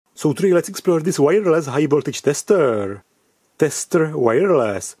So today let's explore this wireless high voltage tester. Tester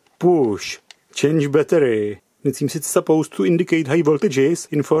wireless. Push. Change battery. It seems it's supposed to indicate high voltages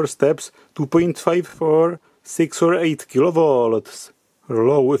in 4 steps, 2.5, 4, 6 or 8 kilovolts. Or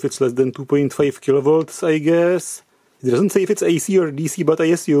low if it's less than 2.5 kilovolts, I guess. It doesn't say if it's AC or DC, but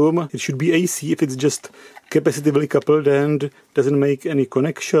I assume it should be AC if it's just capacitively coupled and doesn't make any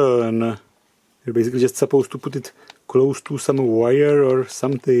connection. You're basically just supposed to put it close to some wire or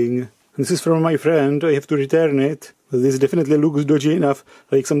something. This is from my friend, I have to return it. But this definitely looks dodgy enough,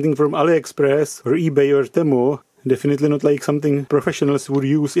 like something from AliExpress or eBay or Temu. Definitely not like something professionals would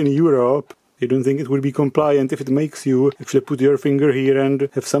use in Europe. I don't think it would be compliant if it makes you actually put your finger here and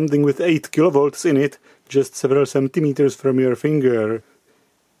have something with 8 kilovolts in it, just several centimeters from your finger.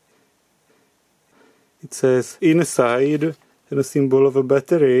 It says inside, and a symbol of a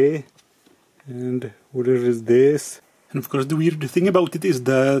battery. And what is this? And of course the weird thing about it is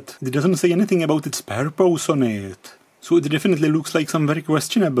that it doesn't say anything about its purpose on it. So it definitely looks like some very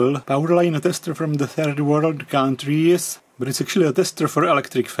questionable powerline tester from the third world countries, but it's actually a tester for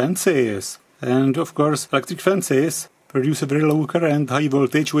electric fences. And of course electric fences produce a very low current, high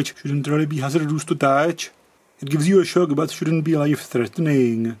voltage, which shouldn't really be hazardous to touch. It gives you a shock but shouldn't be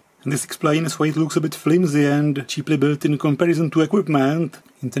life-threatening. And this explains why it looks a bit flimsy and cheaply built in comparison to equipment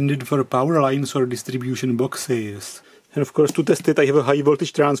intended for power lines or distribution boxes. And of course to test it I have a high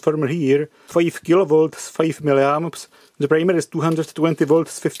voltage transformer here, 5 kilovolts, 5 milliamps. The primary is 220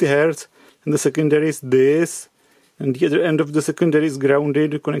 volts, 50 Hz, and the secondary is this. And the other end of the secondary is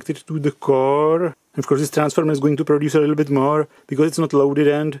grounded, connected to the core. And of course this transformer is going to produce a little bit more, because it's not loaded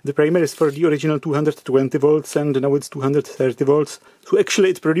and the primary is for the original 220 volts and now it's 230 volts. So actually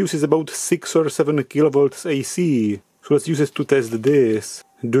it produces about 6 or 7 kilovolts AC. So let's use it to test this.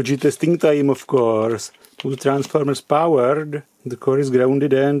 Dodgy testing time, of course. So the transformer is powered, the core is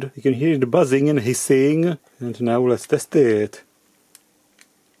grounded and you can hear it buzzing and hissing. And now let's test it.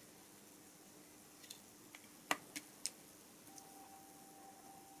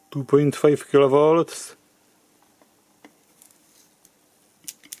 .5 kilovolts.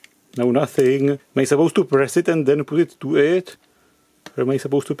 Now nothing. Am I supposed to press it and then put it to it? Or am I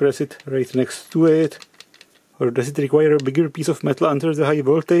supposed to press it right next to it? Or does it require a bigger piece of metal under the high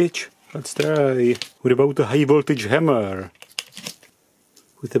voltage? Let's try. What about a high voltage hammer?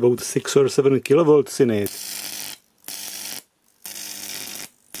 With about 6 or 7 kilovolts in it.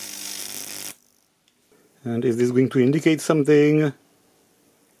 And is this going to indicate something?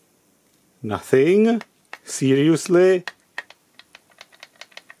 Nothing? Seriously?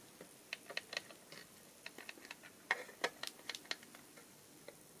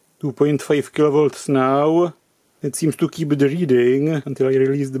 .5 kilovolts now. It seems to keep the reading until I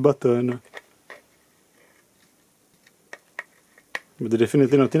release the button. But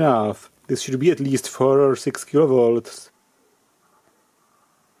definitely not enough. This should be at least 4 or 6 kilovolts.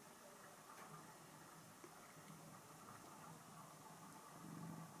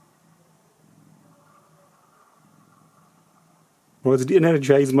 Let's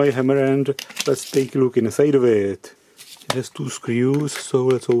de-energize my hammer and let's take a look inside of it. It has 2 screws, so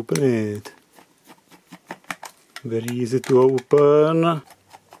let's open it. Very easy to open.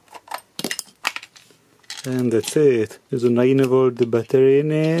 And that's it. There's a 9-volt battery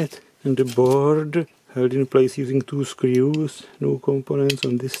in it, and the board held in place using 2 screws. No components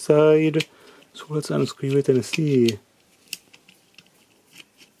on this side. So let's unscrew it and see.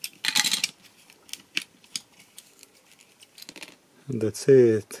 And that's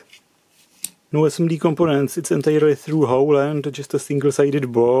it. No SMD components, it's entirely through hole and just a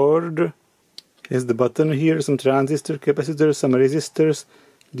single-sided board. There's the button here, some transistor capacitors, some resistors,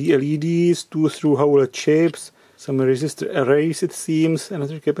 the LEDs, 2 through-hole chips, some resistor arrays it seems,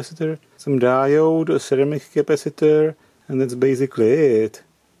 another capacitor, some diode, a ceramic capacitor, and that's basically it.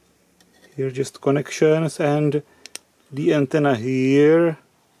 Here are just connections and the antenna here.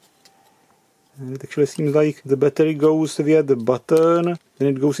 And it actually seems like the battery goes via the button, then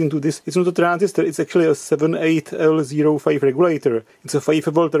it goes into this. It's not a transistor, it's actually a 78L05 regulator. It's a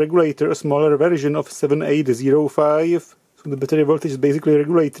 5-volt regulator, a smaller version of 7805. So the battery voltage is basically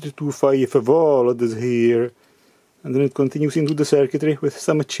regulated to 5 volts here. And then it continues into the circuitry with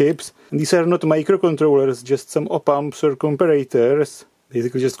some chips. And these are not microcontrollers, just some op-amps or comparators.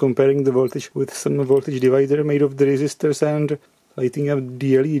 Basically just comparing the voltage with some voltage divider made of the resistors and lighting up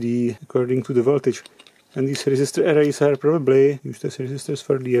the LED according to the voltage. And these resistor arrays are probably used as resistors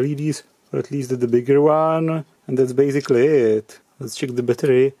for the LEDs, or at least the bigger one. And that's basically it. Let's check the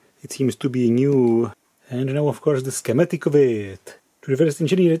battery. It seems to be new. And now of course the schematic of it. To reverse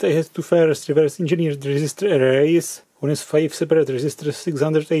engineer it I had to first reverse engineer the resistor arrays. One is 5 separate resistors,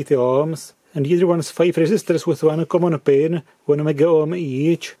 680 ohms, and the other one is 5 resistors with one common pin, 1 mega ohm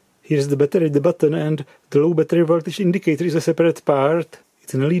each. Here's the battery, the button, and the low battery voltage indicator is a separate part.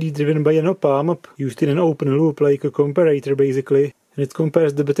 It's an LED driven by an op-amp, used in an open loop like a comparator basically, and it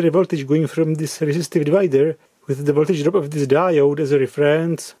compares the battery voltage going from this resistive divider with the voltage drop of this diode as a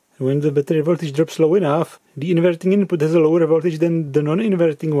reference. And when the battery voltage drops low enough, the inverting input has a lower voltage than the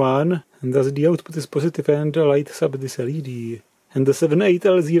non-inverting one, and thus the output is positive and lights up this LED. And the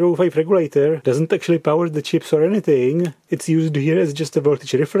 78L05 regulator doesn't actually power the chips or anything. It's used here as just a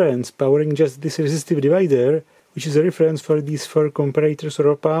voltage reference, powering just this resistive divider, which is a reference for these 4 comparators or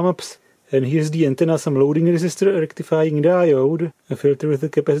op-amps. And here's the antenna, some loading resistor, a rectifying diode, a filter with a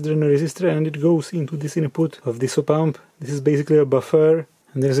capacitor and a resistor, and it goes into this input of this op-amp. This is basically a buffer.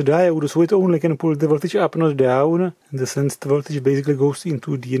 And there's a diode, so it only can pull the voltage up, not down. And the sensed voltage basically goes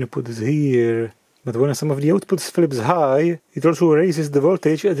into the inputs here. But when some of the outputs flips high, it also raises the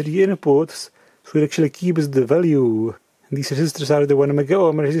voltage at the inputs, so it actually keeps the value. And these resistors are the 1 mega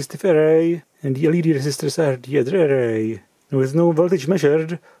ohm resistive array, and the LED resistors are the other array. And with no voltage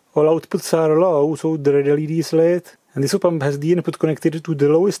measured, all outputs are low, so the red LED is lit. And this op-amp has the input connected to the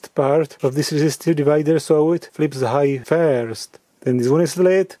lowest part of this resistive divider, so it flips high first. Then this one is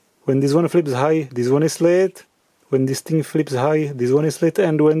lit. When this one flips high, this one is lit. When this thing flips high, this one is lit,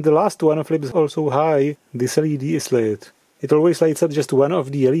 and when the last one flips also high, this LED is lit. It always lights up just one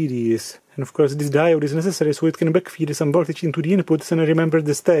of the LEDs. And of course this diode is necessary so it can backfeed some voltage into the inputs and remember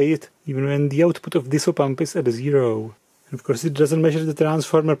the state, even when the output of this op-amp is at 0. And of course it doesn't measure the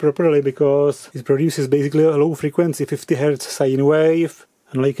transformer properly because it produces basically a low frequency 50 Hz sine wave,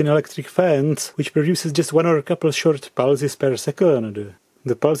 unlike an electric fence, which produces just one or a couple short pulses per second.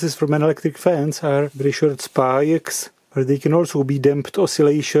 The pulses from an electric fence are very short spikes, or they can also be damped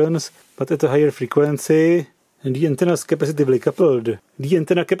oscillations, but at a higher frequency, and the antenna is capacitively coupled. The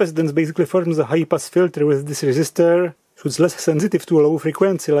antenna capacitance basically forms a high-pass filter with this resistor, so it's less sensitive to a low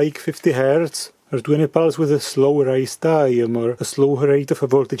frequency like 50 Hz, or to any pulse with a slow rise time, or a slow rate of a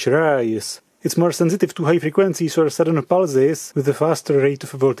voltage rise. It's more sensitive to high frequencies or sudden pulses with a faster rate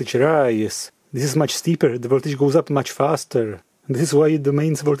of voltage rise. This is much steeper, the voltage goes up much faster. And this is why the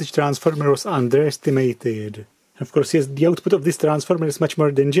mains voltage transformer was underestimated. And of course, yes, the output of this transformer is much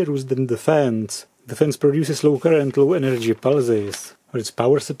more dangerous than the fence. The fence produces low current, low energy pulses. Or its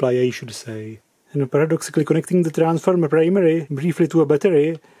power supply, I should say. And paradoxically connecting the transformer primary briefly to a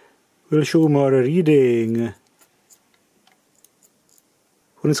battery will show more reading.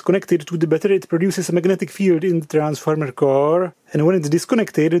 When it's connected to the battery, it produces a magnetic field in the transformer core, and when it's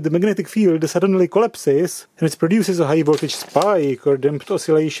disconnected, the magnetic field suddenly collapses, and it produces a high voltage spike or damped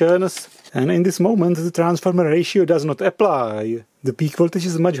oscillations, and in this moment the transformer ratio does not apply. The peak voltage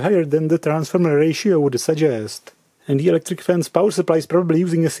is much higher than the transformer ratio would suggest, and the electric fence power supply is probably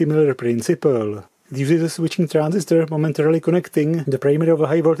using a similar principle. It uses a switching transistor momentarily connecting the primary of a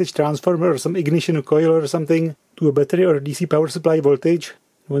high voltage transformer or some ignition coil or something to a battery or DC power supply voltage.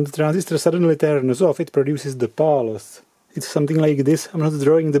 When the transistor suddenly turns off, it produces the pulse. It's something like this. I'm not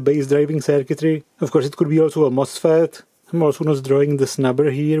drawing the base driving circuitry. Of course, it could be also a MOSFET. I'm also not drawing the snubber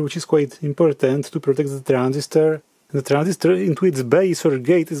here, which is quite important to protect the transistor. The transistor into its base or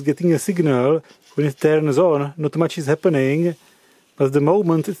gate is getting a signal. When it turns on, not much is happening. But the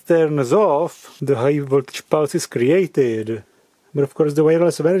moment it turns off, the high voltage pulse is created. But of course, the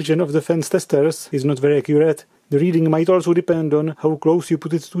wireless version of the fence testers is not very accurate. The reading might also depend on how close you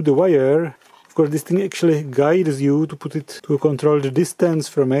put it to the wire. Of course, this thing actually guides you to put it to a controlled distance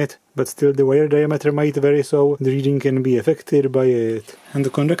from it, but still the wire diameter might vary, so the reading can be affected by it. And the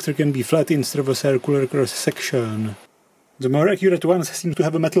conductor can be flat instead of a circular cross-section. The more accurate ones seem to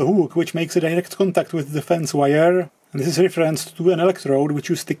have a metal hook, which makes a direct contact with the fence wire. And this is referenced to an electrode which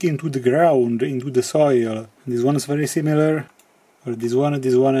you stick into the ground, into the soil. And this one is very similar, or this one,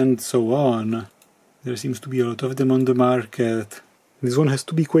 and so on. There seems to be a lot of them on the market. This one has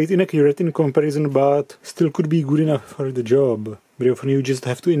to be quite inaccurate in comparison, but still could be good enough for the job. Very often you just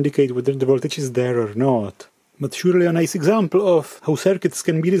have to indicate whether the voltage is there or not. But surely a nice example of how circuits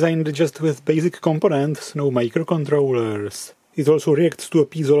can be designed just with basic components, no microcontrollers. It also reacts to a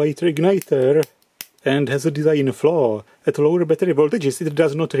piezo-lighter igniter and has a design flaw. At lower battery voltages it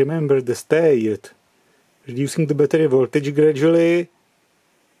does not remember the state, reducing the battery voltage gradually,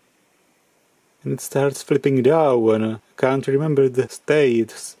 and it starts flipping down. Can't remember the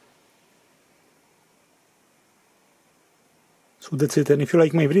states. So that's it, and if you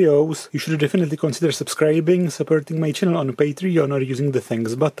like my videos, you should definitely consider subscribing, supporting my channel on Patreon, or using the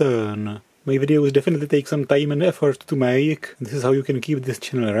thanks button. My videos definitely take some time and effort to make, and this is how you can keep this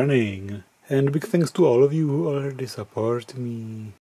channel running. And big thanks to all of you who already support me.